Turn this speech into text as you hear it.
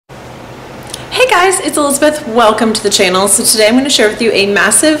guys, it's Elizabeth. Welcome to the channel. So today I'm going to share with you a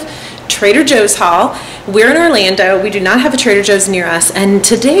massive Trader Joe's haul. We're in Orlando. We do not have a Trader Joe's near us, and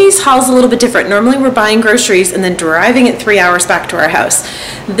today's haul is a little bit different. Normally we're buying groceries and then driving it 3 hours back to our house.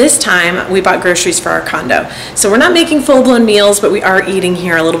 This time we bought groceries for our condo. So we're not making full-blown meals, but we are eating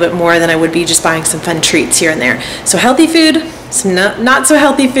here a little bit more than I would be just buying some fun treats here and there. So healthy food, some not so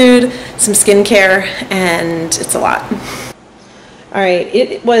healthy food, some skincare, and it's a lot. All right,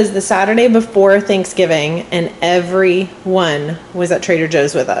 it was the Saturday before Thanksgiving and everyone was at Trader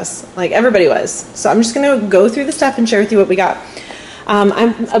Joe's with us. Like, everybody was. So I'm just gonna go through the stuff and share with you what we got.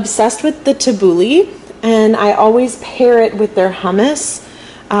 I'm obsessed with the tabbouleh, and I always pair it with their hummus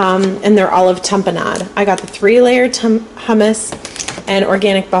and their olive tapenade. I got the 3-layer hummus and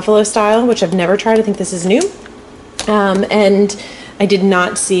organic buffalo style, which I've never tried. I think this is new. And I did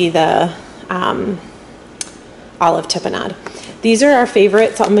not see the olive tapenade. These are our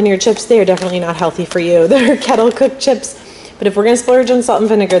favorite salt and vinegar chips. They are definitely not healthy for you. They're kettle cooked chips, but if we're gonna splurge on salt and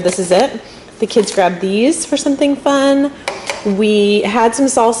vinegar, this is it. The kids grabbed these for something fun. We had some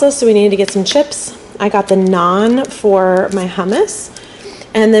salsa, so we needed to get some chips. I got the naan for my hummus,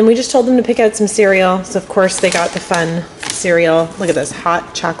 and then we just told them to pick out some cereal. So of course they got the fun cereal. Look at this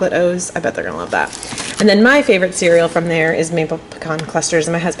hot chocolate O's. I bet they're gonna love that. And then my favorite cereal from there is maple pecan clusters,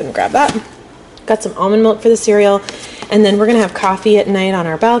 and my husband grabbed that. Got some almond milk for the cereal, and then we're gonna have coffee at night on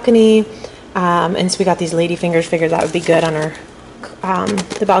our balcony, and so we got these lady fingers. Figured that would be good on our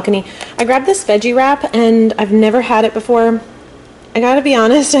the balcony. I grabbed this veggie wrap, and I've never had it before. I gotta be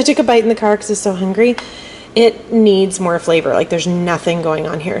honest, I took a bite in the car because I was so hungry. It needs more flavor. Like, there's nothing going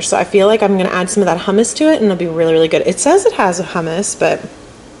on here, so I feel like I'm gonna add some of that hummus to it, and it'll be really, really good. It says it has a hummus, but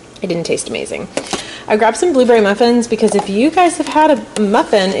it didn't taste amazing. I grabbed some blueberry muffins because if you guys have had a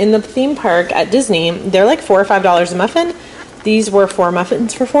muffin in the theme park at Disney, they're like $4 or $5 a muffin. These were 4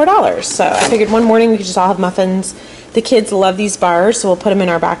 muffins for $4. So I figured one morning we could just all have muffins. The kids love these bars, so we'll put them in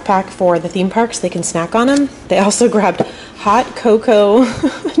our backpack for the theme park so they can snack on them. They also grabbed hot cocoa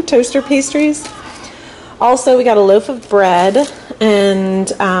toaster pastries. Also, we got a loaf of bread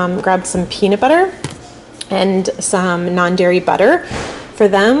and grabbed some peanut butter and some non-dairy butter for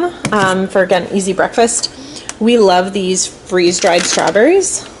them, for, again, easy breakfast. We love these freeze-dried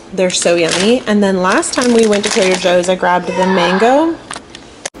strawberries. They're so yummy. And then last time we went to Trader Joe's, I grabbed the mango.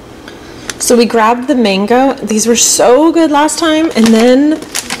 So we grabbed the mango. These were so good last time. And then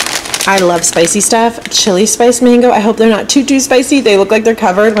I love spicy stuff. Chili spiced mango. I hope they're not too spicy. They look like they're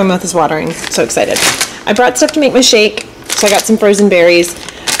covered. My mouth is watering. So excited. I brought stuff to make my shake. So I got some frozen berries.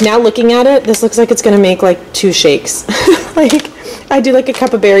 Now looking at it, this looks like it's gonna make like 2 shakes. Like, I do like a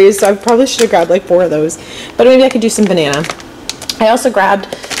cup of berries, so I probably should have grabbed like 4 of those. But maybe I could do some banana. I also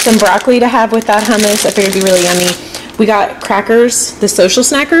grabbed some broccoli to have with that hummus. I figured it'd be really yummy. We got crackers, the social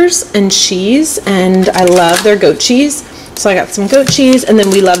snackers, and cheese, and I love their goat cheese. So I got some goat cheese, and then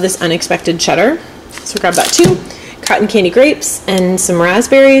we love this unexpected cheddar. So we grabbed that too. Cotton candy grapes and some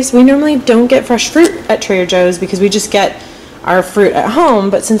raspberries. We normally don't get fresh fruit at Trader Joe's because we just get our fruit at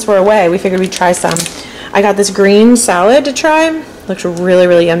home, but since we're away, we figured we'd try some. I got this green salad to try. Looks really,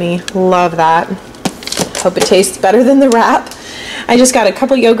 really yummy. Love that. Hope it tastes better than the wrap. I just got a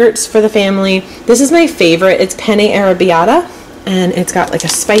couple yogurts for the family. This is my favorite. It's penne arrabbiata, and it's got like a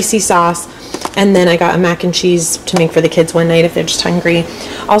spicy sauce. And then I got a mac and cheese to make for the kids one night if they're just hungry.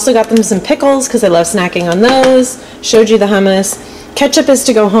 Also got them some pickles because I love snacking on those. Showed you the hummus. Ketchup is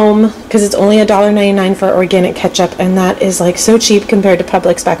to go home because it's only $1.99 for organic ketchup, and that is like so cheap compared to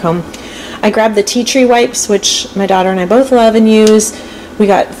Publix back home. I grabbed the tea tree wipes, which my daughter and I both love and use. We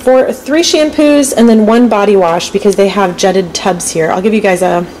got 3 shampoos and then 1 body wash because they have jetted tubs here. I'll give you guys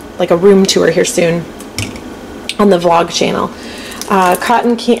a room tour here soon on the vlog channel.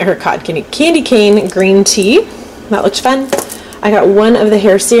 Candy cane green tea. That looks fun. I got 1 of the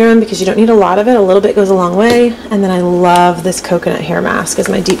hair serum because you don't need a lot of it. A little bit goes a long way. And then I love this coconut hair mask as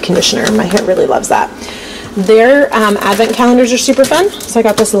my deep conditioner. My hair really loves that. Their advent calendars are super fun. So I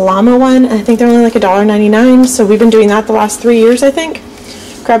got this llama one. I think they're only like $1.99. So we've been doing that the last 3 years, I think.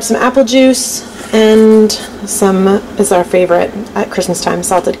 Grabbed some apple juice, and some is our favorite at Christmas time,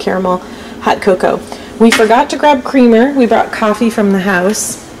 salted caramel hot cocoa. We forgot to grab creamer. We brought coffee from the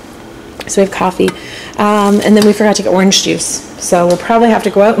house. So we have coffee. And then we forgot to get orange juice. So we'll probably have to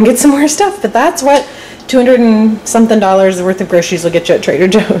go out and get some more stuff, but that's what $200 and something worth of groceries will get you at Trader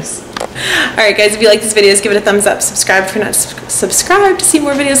Joe's. Alright guys, if you like these videos, give it a thumbs up. Subscribe if you're not subscribed to see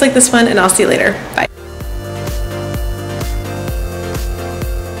more videos like this one, and I'll see you later. Bye.